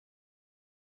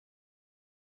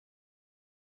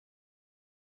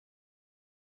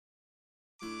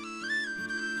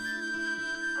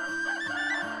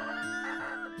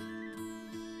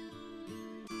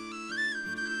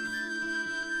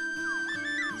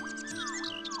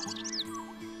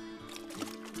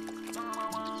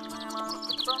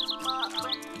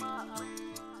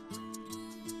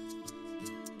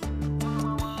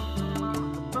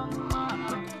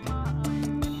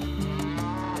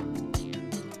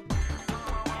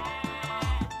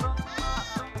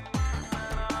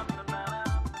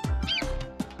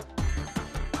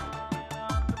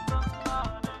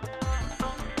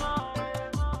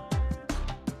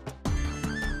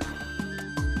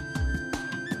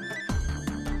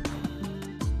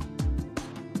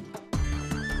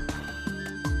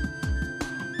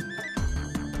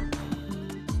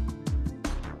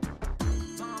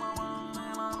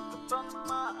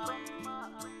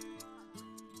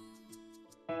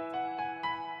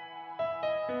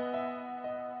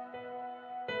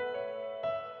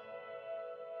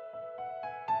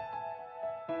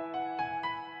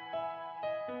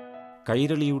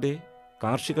കൈരളിയുടെ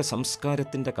കാർഷിക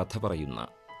സംസ്കാരത്തിൻ്റെ കഥ പറയുന്ന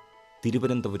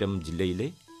തിരുവനന്തപുരം ജില്ലയിലെ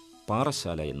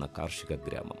പാറശാല എന്ന കാർഷിക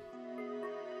ഗ്രാമം.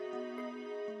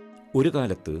 ഒരു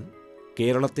കാലത്ത്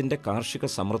കേരളത്തിൻ്റെ കാർഷിക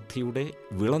സമൃദ്ധിയുടെ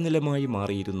വിളനിലമായി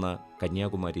മാറിയിരുന്ന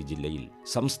കന്യാകുമാരി ജില്ലയിൽ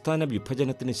സംസ്ഥാന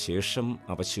വിഭജനത്തിന് ശേഷം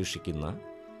അവശേഷിക്കുന്ന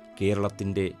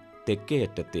കേരളത്തിൻ്റെ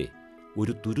തെക്കേയറ്റത്തെ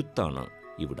ഒരു തുരുത്താണ്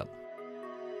ഇവിടം.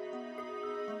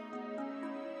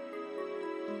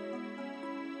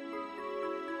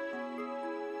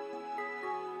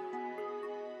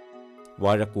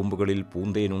 വാഴക്കൂമ്പുകളിൽ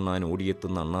പൂന്തേനുണ്ണാൻ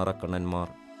ഓടിയെത്തുന്ന അണ്ണാറക്കണ്ണന്മാർ,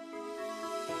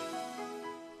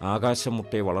 ആകാശം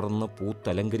മുട്ടെ വളർന്ന്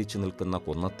പൂത്തലങ്കരിച്ചു നിൽക്കുന്ന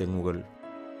കൊന്നത്തെങ്ങുകൾ,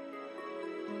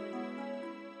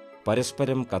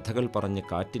 പരസ്പരം കഥകൾ പറഞ്ഞ്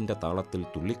കാറ്റിൻ്റെ താളത്തിൽ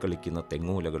തുള്ളിക്കളിക്കുന്ന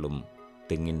തെങ്ങോലകളും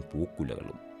തെങ്ങിൻ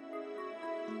പൂക്കുലകളും.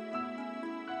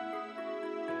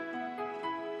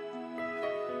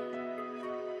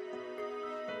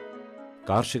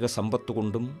 കാർഷിക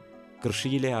സമ്പത്തുകൊണ്ടും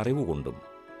കൃഷിയിലെ അറിവുകൊണ്ടും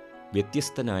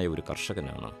വ്യത്യസ്തനായ ഒരു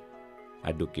കർഷകനാണ്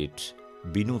അഡ്വക്കേറ്റ്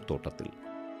ബിനു തോട്ടത്തിൽ.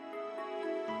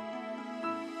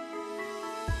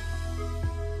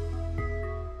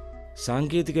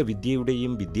 സാങ്കേതിക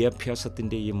വിദ്യയുടെയും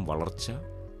വിദ്യാഭ്യാസത്തിൻ്റെയും വളർച്ച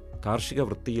കാർഷിക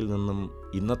വൃത്തിയിൽ നിന്നും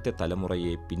ഇന്നത്തെ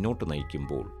തലമുറയെ പിന്നോട്ട്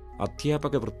നയിക്കുമ്പോൾ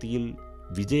അധ്യാപക വൃത്തിയിൽ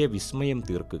വിജയവിസ്മയം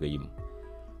തീർക്കുകയും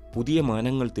പുതിയ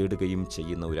മാനങ്ങൾ തേടുകയും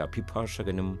ചെയ്യുന്ന ഒരു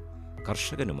അഭിഭാഷകനും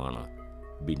കർഷകനുമാണ്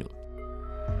ബിനു.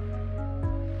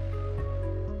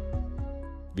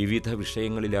 വിവിധ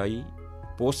വിഷയങ്ങളിലായി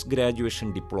പോസ്റ്റ് ഗ്രാജുവേഷൻ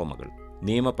ഡിപ്ലോമകൾ,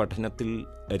 നിയമപഠനത്തിൽ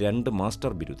 2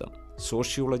 മാസ്റ്റർ ബിരുദം,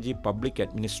 sociology, public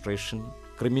administration,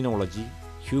 criminology,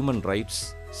 human rights,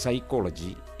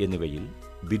 psychology എന്നിവയിൽ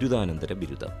ബിരുദാനന്തര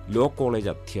ബിരുദം, ലോ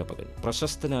കോളേജ് അധ്യാപകൻ,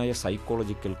 പ്രശസ്തനായ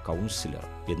സൈക്കോളജിക്കൽ കൗൺസിലർ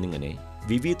എന്നിങ്ങനെ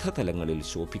വിവിധ തലങ്ങളിൽ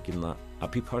ശോഭിക്കുന്ന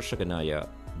അഭിഭാഷകനായ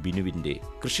ബിനുവിൻ്റെ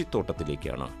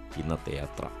കൃഷിത്തോട്ടത്തിലേക്കാണ് ഇന്നത്തെ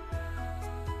യാത്ര.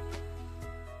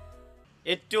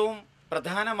 ഏറ്റവും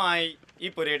പ്രധാനമായി ഈ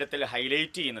പുരയിടത്തിൽ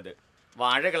ഹൈലൈറ്റ് ചെയ്യുന്നത്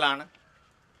വാഴകളാണ്.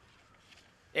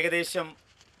 ഏകദേശം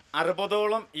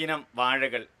 60ഓളം ഇനം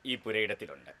വാഴകൾ ഈ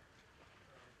പുരയിടത്തിലുണ്ട്.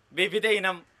 വിവിധ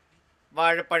ഇനം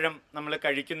വാഴപ്പഴം നമ്മൾ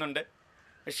കഴിക്കുന്നുണ്ട്.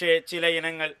 പക്ഷേ ചില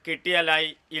ഇനങ്ങൾ കിട്ടിയാലായി,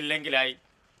 ഇല്ലെങ്കിലായി.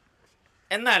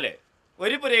 എന്നാൽ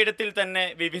ഒരു പുരയിടത്തിൽ തന്നെ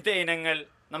വിവിധ ഇനങ്ങൾ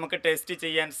നമുക്ക് ടേസ്റ്റ്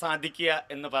ചെയ്യാൻ സാധിക്കുക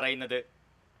എന്ന് പറയുന്നത്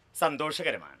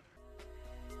സന്തോഷകരമാണ്.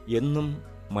 എന്നും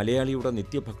മലയാളിയുടെ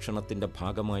നിത്യഭക്ഷണത്തിൻ്റെ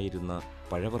ഭാഗമായിരുന്ന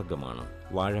പഴവർഗ്ഗമാണ്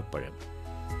വാഴപ്പഴം.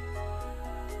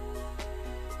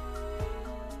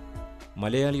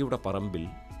 മലയാളിയുടെ പറമ്പിൽ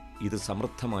ഇത്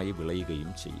സമൃദ്ധമായി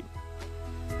വിളയുകയും ചെയ്യും.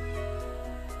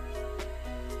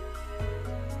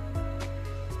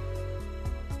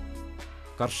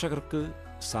 കർഷകർക്ക്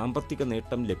സാമ്പത്തിക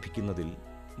നേട്ടം ലഭിക്കുന്നതിൽ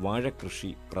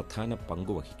വാഴകൃഷി പ്രധാന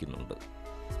പങ്കുവഹിക്കുന്നുണ്ട്.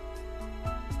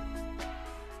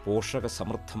 പോഷക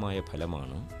സമൃദ്ധമായ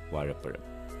ഫലമാണ് വാഴപ്പഴം.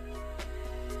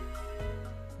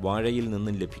 വാഴയിൽ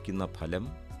നിന്നും ലഭിക്കുന്ന ഫലം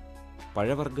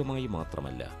പഴവർഗ്ഗമായി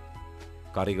മാത്രമല്ല,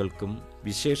 കറികൾക്കും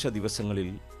വിശേഷ ദിവസങ്ങളിൽ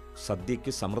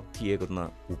സദ്യയ്ക്ക് സമൃദ്ധിയേകുന്ന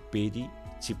ഉപ്പേരി,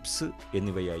 ചിപ്സ്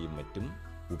എന്നിവയായും മറ്റും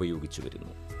ഉപയോഗിച്ചു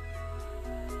വരുന്നു.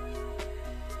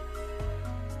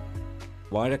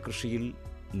 വാഴകൃഷിയിൽ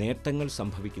നേട്ടങ്ങൾ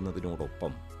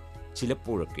സംഭവിക്കുന്നതിനോടൊപ്പം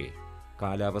ചിലപ്പോഴൊക്കെ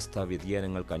കാലാവസ്ഥാ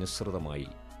വ്യതിയാനങ്ങൾക്കനുസൃതമായി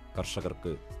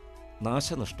കർഷകർക്ക്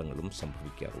നാശനഷ്ടങ്ങളും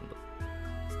സംഭവിക്കാറുണ്ട്.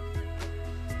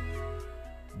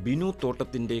 ബിനു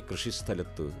തോട്ടത്തിൻ്റെ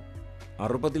കൃഷിസ്ഥലത്ത്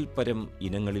 60-ൽ പരം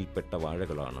ഇനങ്ങളിൽപ്പെട്ട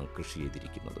വാഴകളാണ് കൃഷി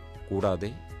ചെയ്തിരിക്കുന്നത്. കൂടാതെ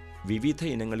വിവിധ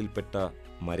ഇനങ്ങളിൽപ്പെട്ട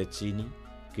മരച്ചീനി,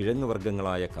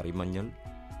 കിഴങ്ങുവർഗ്ഗങ്ങളായ കറിമഞ്ഞൾ,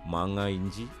 മാങ്ങ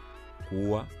ഇഞ്ചി,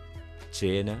 കൂവ,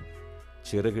 ചേന,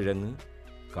 ചെറുകിഴങ്ങ്,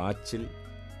 കാച്ചിൽ,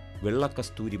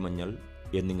 വെള്ളക്കസ്തൂരി മഞ്ഞൾ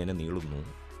എന്നിങ്ങനെ നീളുന്നു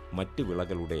മറ്റ്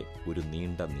വിളകളുടെ ഒരു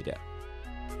നീണ്ട നിര.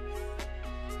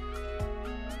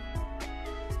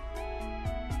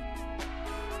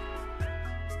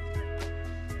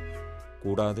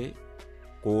 കൂടാതെ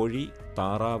കോഴി,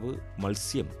 താറാവ്,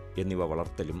 മത്സ്യം എന്നിവ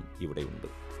വളർത്തലും ഇവിടെയുണ്ട്.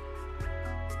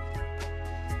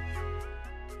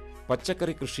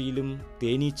 പച്ചക്കറി കൃഷിയിലും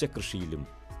തേനീച്ച കൃഷിയിലും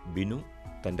ബിനു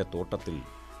തൻ്റെ തോട്ടത്തിൽ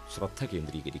ശ്രദ്ധ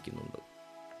കേന്ദ്രീകരിക്കുന്നുണ്ട്.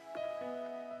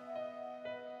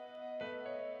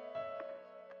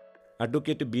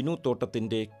 അഡ്വക്കേറ്റ് ബിനു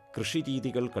തോട്ടത്തിൻ്റെ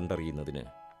കൃഷിരീതികൾ കണ്ടറിയുന്നതിന്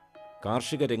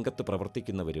കാർഷിക രംഗത്ത്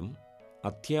പ്രവർത്തിക്കുന്നവരും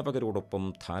അധ്യാപകരോടൊപ്പം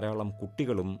ധാരാളം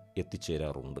കുട്ടികളും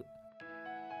എത്തിച്ചേരാറുണ്ട്.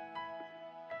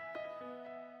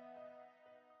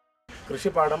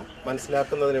 കൃഷിപ്പാഠം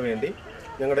മനസ്സിലാക്കുന്നതിന് വേണ്ടി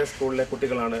ഞങ്ങളുടെ സ്കൂളിലെ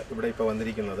കുട്ടികളാണ് ഇവിടെ ഇപ്പോൾ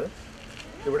വന്നിരിക്കുന്നത്.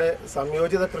 ഇവിടെ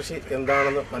സംയോജിത കൃഷി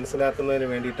എന്താണെന്ന് മനസ്സിലാക്കുന്നതിന്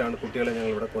വേണ്ടിയിട്ടാണ് കുട്ടികളെ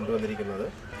ഞങ്ങളിവിടെ കൊണ്ടുവന്നിരിക്കുന്നത്.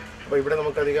 അപ്പോൾ ഇവിടെ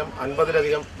നമുക്കധികം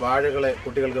 50-ലധികം വാഴകളെ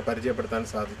കുട്ടികൾക്ക് പരിചയപ്പെടുത്താൻ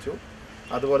സാധിച്ചു.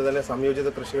 അതുപോലെ തന്നെ സംയോജിത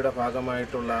കൃഷിയുടെ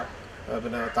ഭാഗമായിട്ടുള്ള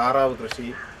താറാവ് കൃഷി,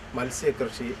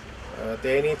 മത്സ്യകൃഷി,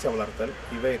 തേനീച്ച വളർത്തൽ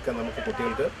ഇവയൊക്കെ നമുക്ക്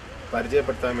കുട്ടികൾക്ക്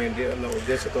പരിചയപ്പെടുത്താൻ വേണ്ടി എന്ന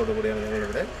ഉദ്ദേശത്തോടു കൂടിയാണ്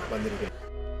ഞങ്ങളിവിടെ വന്നിരിക്കുന്നത്.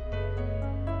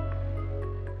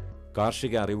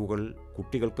 കാർഷിക അറിവുകൾ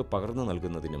കുട്ടികൾക്ക് പകർന്നു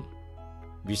നൽകുന്നതിനും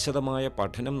വിശദമായ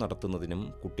പഠനം നടത്തുന്നതിനും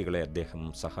കുട്ടികളെ അദ്ദേഹം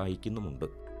സഹായിക്കുന്നുമുണ്ട്.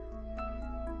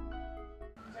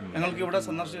 ഞങ്ങൾക്ക് ഇവിടെ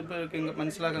സന്ദർശിച്ചപ്പോൾ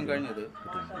മനസ്സിലാക്കാൻ കഴിഞ്ഞത്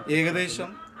ഏകദേശം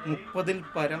 30-ൽ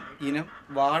പരം ഇനം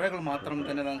വാഴകൾ മാത്രം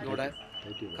തന്നെ നമുക്ക് ഇവിടെ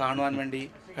കാണുവാൻ വേണ്ടി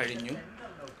കഴിഞ്ഞു.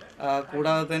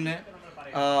 കൂടാതെ തന്നെ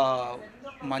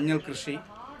മഞ്ഞൾ കൃഷി,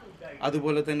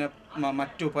 അതുപോലെ തന്നെ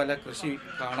മറ്റു പല കൃഷി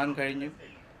കാണാൻ കഴിഞ്ഞു.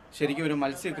 ശരിക്കും ഒരു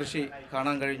മത്സ്യകൃഷി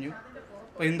കാണാൻ കഴിഞ്ഞു.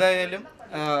 അപ്പോൾ എന്തായാലും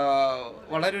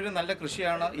വളരെ ഒരു നല്ല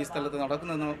കൃഷിയാണ് ഈ സ്ഥലത്ത്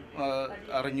നടക്കുന്നതെന്ന്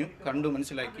കണ്ടു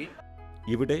മനസ്സിലാക്കി.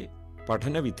 ഇവിടെ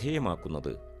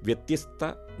പഠനവിധേയമാക്കുന്നത് വ്യത്യസ്ത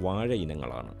വാഴ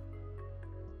ഇനങ്ങളാണ്.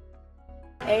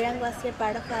 7ാം ക്ലാസ്സിലെ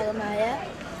പാഠഭാഗമായ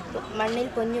മണ്ണിൽ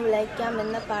പൊഞ്ഞു വിളയിക്കാം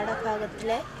എന്ന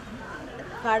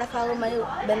പാഠഭാഗവുമായി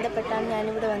ബന്ധപ്പെട്ടാണ്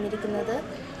ഞാനിവിടെ വന്നിരിക്കുന്നത്.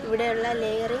 ഇവിടെയുള്ള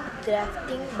layering,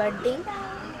 grafting, budding,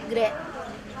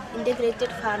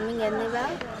 integrated farming എന്നിവ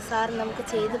സാർ നമുക്ക്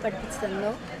ചെയ്ത് പഠിപ്പിച്ചു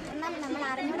തന്നു. നമ്മൾ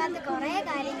അറിഞ്ഞൂടാത്ത കുറേ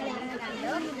കാര്യങ്ങൾ ഇവിടുന്ന്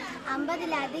കണ്ടു.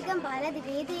 50-ലധികം പല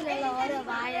രീതിയിലുള്ള ഓരോ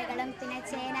വാഴകളും, പിന്നെ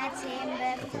ചേന, ചേമ്പ്,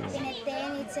 പിന്നെ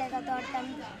തേനീച്ചത്തോട്ടം,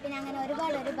 പിന്നെ അങ്ങനെ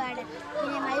ഒരുപാട്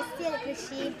പിന്നെ മത്സ്യ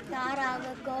കൃഷി,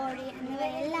 താറാവ്, കോഴി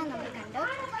എന്നിവയെല്ലാം നമ്മൾ കണ്ടു.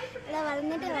 ഇവിടെ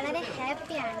വന്നിട്ട് വളരെ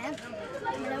ഹാപ്പിയാണ്.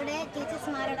 നമ്മളിവിടെ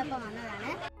ടീച്ചേഴ്സ്മാരോടൊപ്പം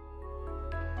വന്നതാണ്.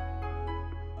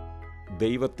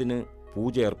 ദൈവത്തിന്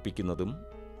പൂജ അർപ്പിക്കുന്നതും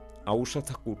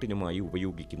ഔഷധക്കൂട്ടിനുമായി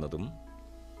ഉപയോഗിക്കുന്നതും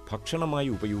ഭക്ഷണമായി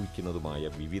ഉപയോഗിക്കുന്നതുമായ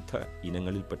വിവിധ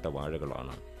ഇനങ്ങളിൽപ്പെട്ട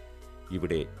വാഴകളാണ്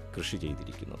ഇവിടെ കൃഷി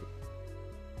ചെയ്തിരിക്കുന്നത്.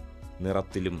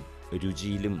 നിറത്തിലും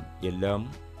രുചിയിലും എല്ലാം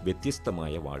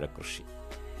വ്യത്യസ്തമായ വാഴകൃഷി.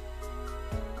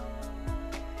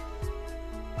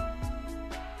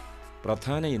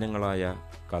 പ്രധാന ഇനങ്ങളായ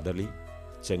കദളി,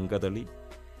 ചെങ്കദളി,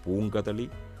 പൂങ്കദളി,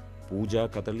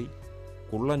 പൂജാകദളി,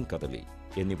 കുള്ളൻ കദളി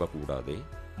എന്നിവ കൂടാതെ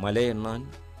മലയെണ്ണാൻ,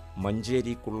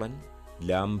 മഞ്ചേരി കുള്ളൻ,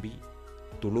 ലാമ്പി,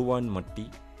 തുളുവാൻ മട്ടി,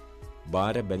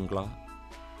 ബാരബംഗ്ല,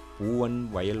 പൂവൻ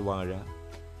വയൽവാഴ,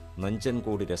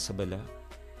 നഞ്ചൻകോടി രസബല,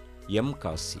 എം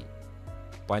കാസി,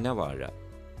 പനവാഴ,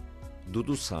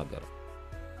 ദുദുസാഗർ,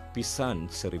 പിസാൻ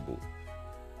സെറിബു,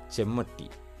 ചെമ്മട്ടി,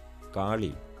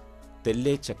 കാളി,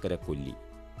 തെല്ലേച്ചക്കര കൊല്ലി,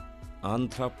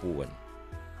 ആന്ധ്രാപൂവൻ,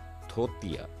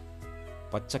 ധോത്തിയ,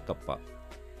 പച്ചക്കപ്പ,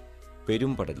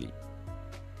 പെരുമ്പടലി,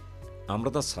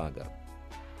 അമൃതസാഗർ,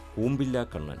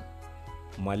 കൂമ്പില്ലാക്കണ്ണൻ,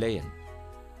 മലയൻ,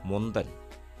 മൊന്തൻ,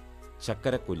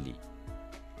 ചക്കരക്കൊല്ലി,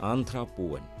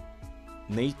 ആന്ധ്രാപൂവൻ,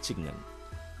 നെയ്ച്ചിങ്ങൻ,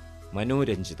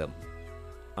 മനോരഞ്ജിതം,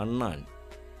 അണ്ണാൻ,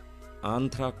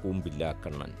 ആന്ധ്രാ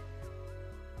കൂമ്പില്ലാക്കണ്ണൻ,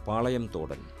 പാളയം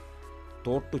തോടൻ,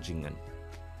 തോട്ടുചിങ്ങൻ,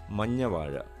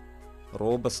 മഞ്ഞവാഴ,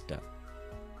 റോബസ്റ്റ,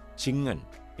 ചിങ്ങൻ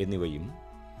എന്നിവയും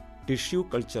ടിഷ്യൂ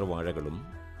കൾച്ചർ വാഴകളും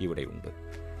ഇവിടെയുണ്ട്.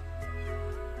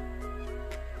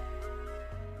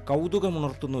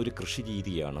 കൗതുകമുണർത്തുന്ന ഒരു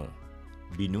കൃഷിരീതിയാണ്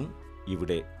ബിനു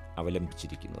ഇവിടെ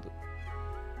അവലംബിച്ചിരിക്കുന്നത്.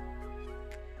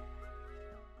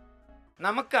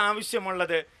 നമുക്ക്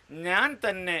ആവശ്യമുള്ളത് ഞാൻ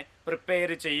തന്നെ പ്രിപ്പയർ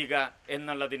ചെയ്യുക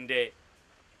എന്നുള്ളതിൻ്റെ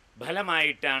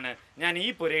ഫലമായിട്ടാണ് ഞാൻ ഈ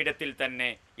പുരയിടത്തിൽ തന്നെ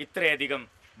ഇത്രയധികം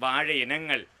വാഴ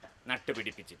ഇനങ്ങൾ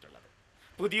നട്ടുപിടിപ്പിച്ചിട്ടുള്ളത്.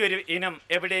 പുതിയൊരു ഇനം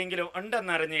എവിടെയെങ്കിലും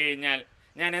ഉണ്ടെന്നറിഞ്ഞു കഴിഞ്ഞാൽ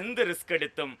ഞാൻ എന്ത് റിസ്ക്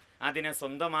എടുത്തും അതിനെ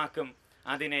സ്വന്തമാക്കും.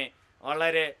 അതിനെ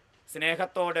വളരെ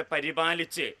സ്നേഹത്തോടെ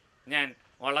പരിപാലിച്ച് ഞാൻ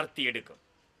വളർത്തിയെടുക്കും.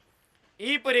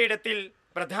 ഈ പുരയിടത്തിൽ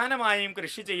പ്രധാനമായും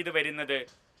കൃഷി ചെയ്തു വരുന്നത്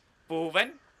പൂവൻ,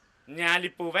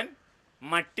 ഞാലിപ്പൂവൻ,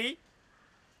 മട്ടി,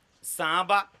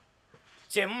 സാബ,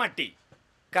 ചെമ്മട്ടി,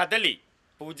 കദളി,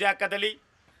 പൂജാകദളി,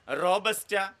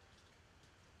 റോബസ്റ്റ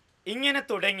ഇങ്ങനെ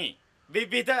തുടങ്ങി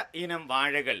വിവിധ ഇനം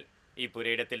വാഴകൾ ഈ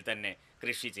പുരയിടത്തിൽ തന്നെ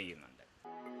കൃഷി ചെയ്യുന്നുണ്ട്.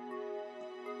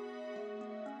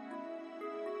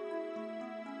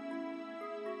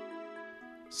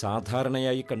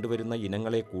 സാധാരണയായി കണ്ടുവരുന്ന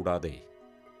ഇനങ്ങളെ കൂടാതെ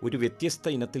ഒരു വ്യത്യസ്ത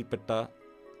ഇനത്തിൽപ്പെട്ട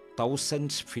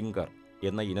 1000 ഫിംഗർ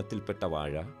എന്ന ഇനത്തിൽപ്പെട്ട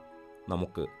വാഴ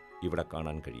നമുക്ക് ഇവിടെ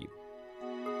കാണാൻ കഴിയും.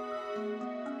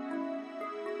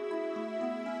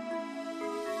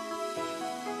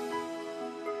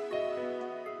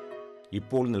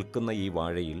 ഇപ്പോൾ നിൽക്കുന്ന ഈ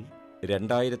വാഴയിൽ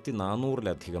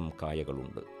 2400-ലധികം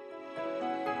കായകളുണ്ട്.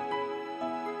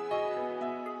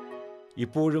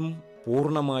 ഇപ്പോഴും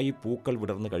പൂർണ്ണമായി പൂക്കൾ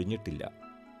വിടർന്നു കഴിഞ്ഞിട്ടില്ല.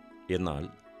 എന്നാൽ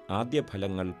ആദ്യ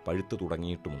ഫലങ്ങൾ പഴുത്തു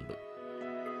തുടങ്ങിയിട്ടുമുണ്ട്.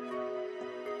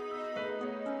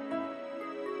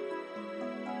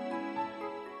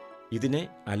 ഇതിനെ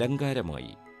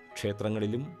അലങ്കാരമായി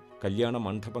ക്ഷേത്രങ്ങളിലും കല്യാണ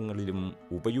മണ്ഡപങ്ങളിലും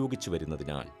ഉപയോഗിച്ചു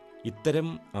വരുന്നതിനാൽ ഇത്തരം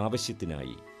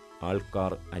ആവശ്യത്തിനായി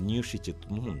ആൾക്കാർ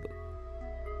അന്വേഷിച്ചെത്തുന്നുമുണ്ട്.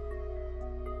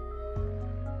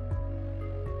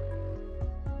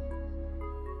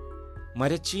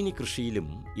 മരച്ചീനി കൃഷിയിലും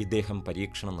ഇദ്ദേഹം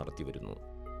പരീക്ഷണം നടത്തിവരുന്നു.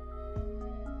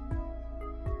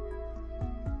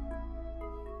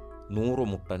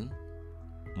 നൂറുമുട്ടൻ,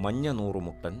 മഞ്ഞ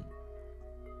നൂറുമുട്ടൻ,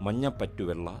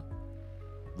 മഞ്ഞപ്പറ്റുവെള്ള,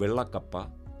 വെള്ളക്കപ്പ,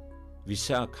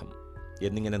 വിശാഖം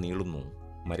എന്നിങ്ങനെ നീളുന്നു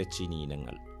മരച്ചീനി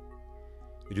ഇനങ്ങൾ.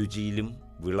 രുചിയിലും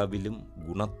വിളവിലും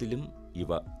ഗുണത്തിലും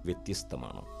ഇവ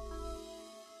വ്യത്യസ്തമാണ്.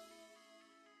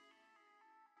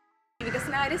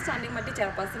 വികസനകാര്യ സ്റ്റാൻഡിംഗ് കമ്മിറ്റി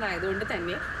ചെയർപേഴ്സൺ ആയതുകൊണ്ട്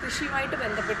തന്നെ കൃഷിയുമായിട്ട്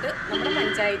ബന്ധപ്പെട്ട് നമ്മുടെ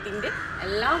പഞ്ചായത്തിൻ്റെ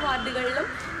എല്ലാ വാർഡുകളിലും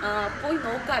പോയി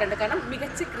നോക്കാറുണ്ട്. കാരണം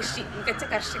മികച്ച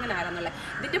കർഷകൻ ആരാന്നുള്ളത്.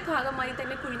 ഇതിൻ്റെ ഭാഗമായി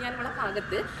തന്നെ കുഴിഞ്ഞാൻവിള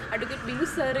ഭാഗത്ത് അഡ്വക്കേറ്റ് ബിനു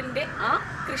സാറിൻ്റെ ആ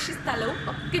കൃഷി സ്ഥലവും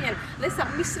ഒക്കെ ഞാൻ, അതായത്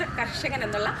സമ്മിശ്ര കർഷകൻ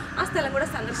എന്നുള്ള ആ സ്ഥലം കൂടെ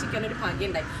സന്ദർശിക്കാനൊരു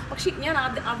ഭാഗ്യമുണ്ടായി. പക്ഷേ ഞാൻ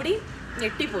അവിടെയും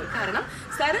ഞെട്ടിപ്പോയി. കാരണം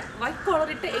സാറ് വൈറ്റ്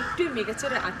കോളറിട്ട ഏറ്റവും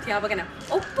മികച്ചൊരു അധ്യാപകനാണ്.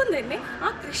 ഒപ്പം തന്നെ ആ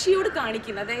കൃഷിയോട്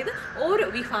കാണിക്കുന്ന, അതായത് ഓരോ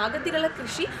വിഭാഗത്തിലുള്ള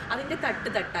കൃഷി അതിൻ്റെ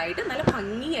തട്ടായിട്ട് നല്ല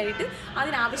ഭംഗിയായിട്ട്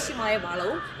അതിനാവശ്യമായ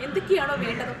വളവും എന്തൊക്കെയാണോ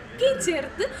വേണ്ടതൊക്കെയും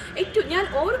ചേർത്ത് ഏറ്റവും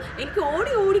എനിക്ക്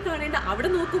ഓടി കാണേണ്ട, അവിടെ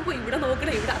നോക്കുമ്പോൾ ഇവിടെ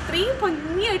നോക്കണം, ഇവിടെ അത്രയും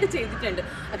ഭംഗിയായിട്ട് ചെയ്തിട്ടുണ്ട്.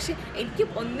 പക്ഷെ എനിക്ക്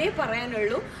ഒന്നേ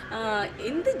പറയാനുള്ളൂ,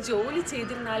 എന്ത് ജോലി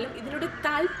ചെയ്തിരുന്നാലും ഇതിനോട്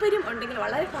താല്പര്യം ഉണ്ടെങ്കിൽ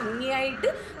വളരെ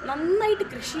ഭംഗിയായിട്ട് നന്നായിട്ട്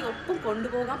കൃഷി ഒപ്പം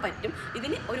കൊണ്ടുപോകാൻ പറ്റും.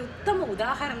 ഇതിന് ഒരു ഉത്തമ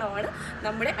ഉദാഹരണമാണ്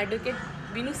നമ്മുടെ അഡ്വക്കേറ്റ്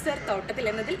ബിനു സർ തോട്ടത്തിൽ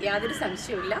എന്നതിൽ യാതൊരു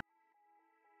സംശയവുമില്ല.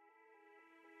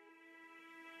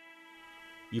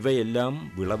 ഇവയെല്ലാം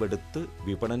വിളവെടുത്ത്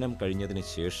വിപണനം കഴിഞ്ഞതിന്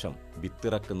ശേഷം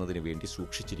വിത്തിറക്കുന്നതിന് വേണ്ടി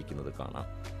സൂക്ഷിച്ചിരിക്കുന്നത് കാണാം.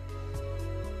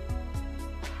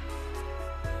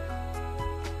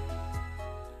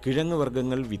 കിഴങ്ങ്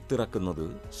വർഗ്ഗങ്ങൾ വിത്തിറക്കുന്നത്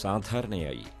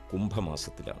സാധാരണയായി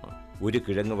കുംഭമാസത്തിലാണ്. ഒരു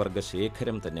കിഴങ്ങ് വർഗ്ഗ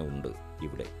ശേഖരം തന്നെ ഉണ്ട്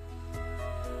ഇവിടെ.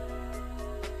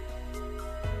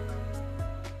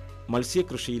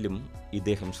 മത്സ്യകൃഷിയിലും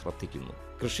ഇദ്ദേഹം ശ്രദ്ധിക്കുന്നു.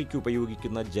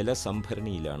 കൃഷിക്കുപയോഗിക്കുന്ന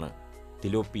ജലസംഭരണിയിലാണ്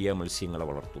തിലോപ്പിയ മത്സ്യങ്ങളെ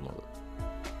വളർത്തുന്നത്.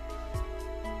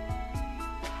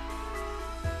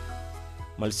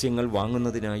 മത്സ്യങ്ങൾ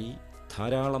വാങ്ങുന്നതിനായി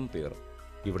ധാരാളം പേർ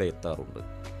ഇവിടെ എത്താറുണ്ട്.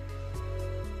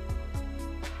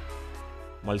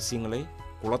 മത്സ്യങ്ങളെ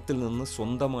കുളത്തിൽ നിന്ന്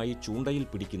സ്വന്തമായി ചൂണ്ടയിൽ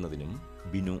പിടിക്കുന്നതിനും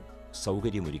ബിനു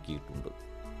സൗകര്യമൊരുക്കിയിട്ടുണ്ട്.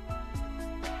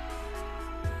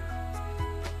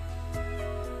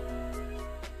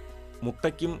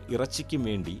 മുട്ടയ്ക്കും ഇറച്ചിക്കും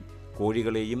വേണ്ടി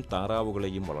കോഴികളെയും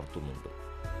താറാവുകളെയും വളർത്തുന്നുണ്ട്.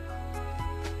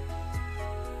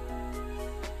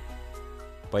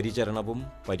 പരിചരണവും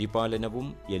പരിപാലനവും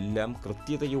എല്ലാം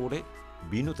കൃത്യതയോടെ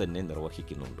ബിനു തന്നെ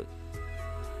നിർവഹിക്കുന്നുണ്ട്.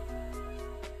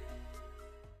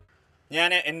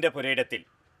 ഞാൻ എൻ്റെ പുരയിടത്തിൽ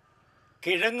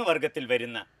കിഴങ്ങ് വർഗത്തിൽ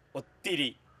വരുന്ന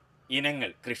ഒത്തിരി ഇനങ്ങൾ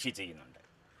കൃഷി ചെയ്യുന്നുണ്ട്.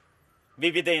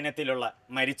 വിവിധ ഇനത്തിലുള്ള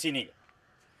മരിച്ചിനികൾ,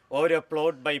 ഓരോ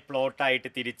പ്ലോട്ട് ബൈ പ്ലോട്ടായിട്ട്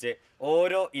തിരിച്ച്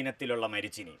ഓരോ ഇനത്തിലുള്ള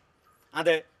മരിച്ചിനിയും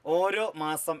അത് ഓരോ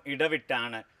മാസം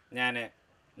ഇടവിട്ടാണ് ഞാൻ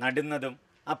നടുന്നതും.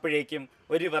 അപ്പോഴേക്കും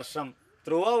ഒരു വർഷം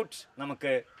ത്രൂ ഔട്ട്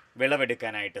നമുക്ക്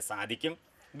വിളവെടുക്കാനായിട്ട് സാധിക്കും.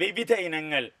 വിവിധ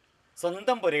ഇനങ്ങൾ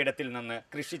സ്വന്തം പുരയിടത്തിൽ നിന്ന്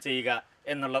കൃഷി ചെയ്യുക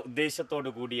എന്നുള്ള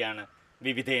ഉദ്ദേശത്തോടു കൂടിയാണ്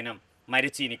വിവിധ ഇനം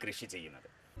മരിച്ചീനി കൃഷി ചെയ്യുന്നത്.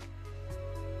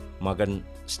 മകൻ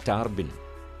സ്റ്റാർബിൻ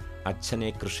അച്ഛനെ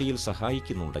കൃഷിയിൽ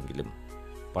സഹായിക്കുന്നുണ്ടെങ്കിലും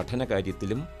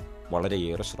പഠനകാര്യത്തിലും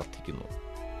വളരെയേറെ ശ്രദ്ധിക്കുന്നു.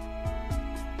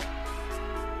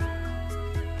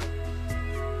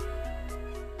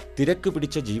 തിരക്ക്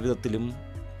പിടിച്ച ജീവിതത്തിലും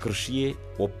കൃഷിയെ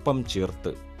ഒപ്പം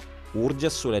ചേർത്ത്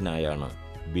ഊർജ്ജസ്വലനായാണ്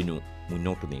ബിനു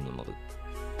മുന്നോട്ട് നീങ്ങുന്നത്.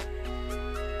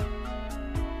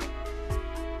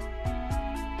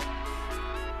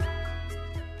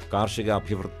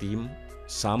 കാർഷികാഭിവൃദ്ധിയും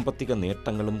സാമ്പത്തിക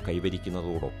നേട്ടങ്ങളും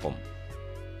കൈവരിക്കുന്നതോടൊപ്പം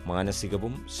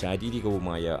മാനസികവും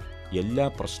ശാരീരികവുമായ എല്ലാ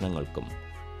പ്രശ്നങ്ങൾക്കും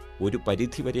ഒരു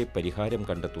പരിധിവരെ പരിഹാരം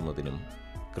കണ്ടെത്തുന്നതിനും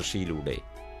കൃഷിയിലൂടെ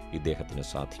ഇദ്ദേഹത്തിന്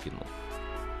സാധിക്കുന്നു.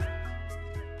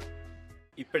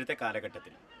 ഇപ്പോഴത്തെ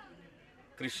കാലഘട്ടത്തിൽ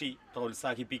കൃഷി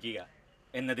പ്രോത്സാഹിപ്പിക്കുക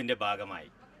എന്നതിൻ്റെ ഭാഗമായി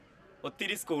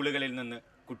ഒത്തിരി സ്കൂളുകളിൽ നിന്ന്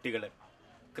കുട്ടികൾ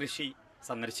കൃഷി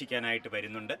സന്ദർശിക്കാനായിട്ട്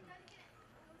വരുന്നുണ്ട്.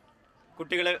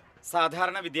 കുട്ടികൾ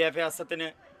സാധാരണ വിദ്യാഭ്യാസത്തിന്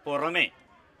പുറമെ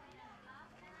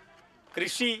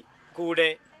കൃഷി കൂടെ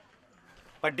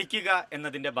പഠിക്കുക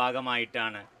എന്നതിൻ്റെ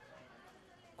ഭാഗമായിട്ടാണ്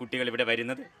കുട്ടികൾ ഇവിടെ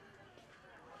വരുന്നത്.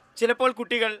 ചിലപ്പോൾ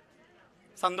കുട്ടികൾ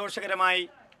സന്തോഷകരമായി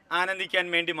ആനന്ദിക്കാൻ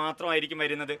വേണ്ടി മാത്രമായിരിക്കും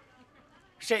വരുന്നത്.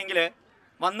 പക്ഷേ എങ്കിൽ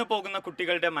വന്നു പോകുന്ന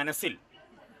കുട്ടികളുടെ മനസ്സിൽ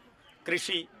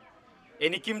കൃഷി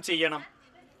എനിക്കും ചെയ്യണം,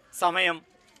 സമയം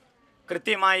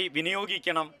കൃത്യമായി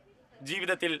വിനിയോഗിക്കണം,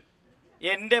 ജീവിതത്തിൽ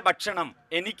എൻ്റെ ഭക്ഷണം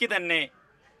എനിക്ക് തന്നെ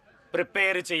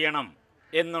പ്രിപ്പയർ ചെയ്യണം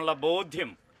എന്നുള്ള ബോധ്യം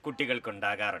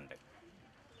കുട്ടികൾക്കുണ്ടാകാറുണ്ട്.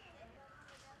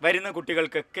 വരുന്ന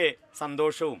കുട്ടികൾക്കൊക്കെ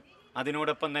സന്തോഷവും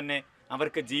അതിനോടൊപ്പം തന്നെ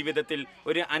അവർക്ക് ജീവിതത്തിൽ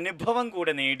ഒരു അനുഭവം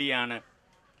കൂടെ നേടിയാണ്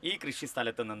ഈ കൃഷി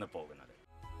സ്ഥലത്ത് നിന്ന് പോകുന്നത്.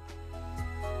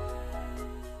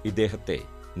 ഇദ്ദേഹത്തെ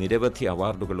നിരവധി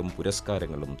അവാർഡുകളും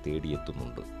പുരസ്കാരങ്ങളും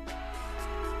തേടിയെത്തുന്നുണ്ട്.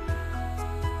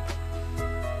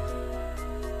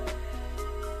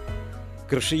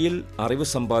 കൃഷിയിൽ അറിവ്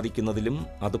സമ്പാദിക്കുന്നതിലും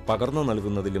അത് പകർന്നു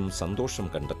നൽകുന്നതിലും സന്തോഷം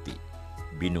കണ്ടെത്തി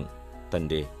ബിനു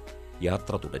തൻ്റെ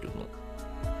യാത്ര തുടരുന്നു.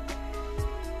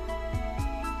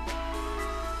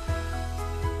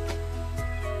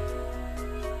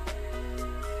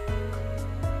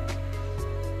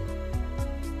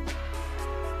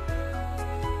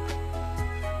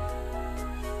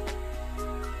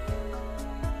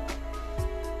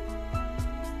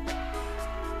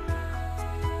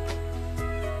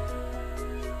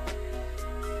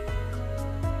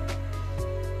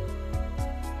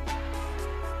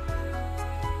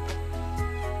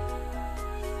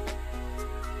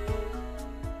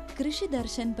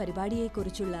 കൃഷിദർശൻ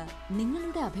പരിപാടിയെക്കുറിച്ചുള്ള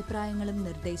നിങ്ങളുടെ അഭിപ്രായങ്ങളും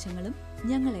നിർദ്ദേശങ്ങളും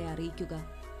ഞങ്ങളെ അറിയിക്കുക.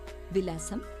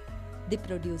 വിലാസം: ദി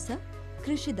പ്രൊഡ്യൂസർ,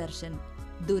 കൃഷിദർശൻ,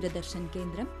 ദൂരദർശൻ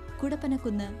കേന്ദ്രം,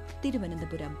 Kudappanakunnu,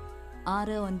 Thiruvananthapuram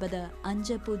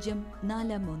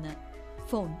 695043.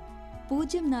 Phone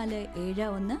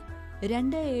 0471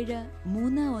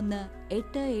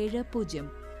 27318770.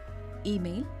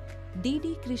 Email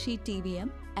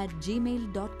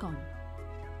ddkrishitm@gmail.com.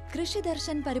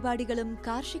 Krishi Darshan പരിപാടികളും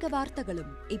കാർഷിക വാർത്തകളും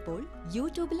ഇപ്പോൾ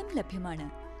യൂട്യൂബിലും ലഭ്യമാണ്.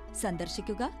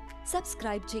 സന്ദർശിക്കുക,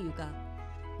 സബ്സ്ക്രൈബ് ചെയ്യുക.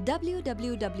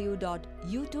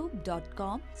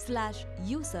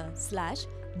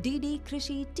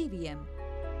 www.youtube.com/user/ddkrishitm.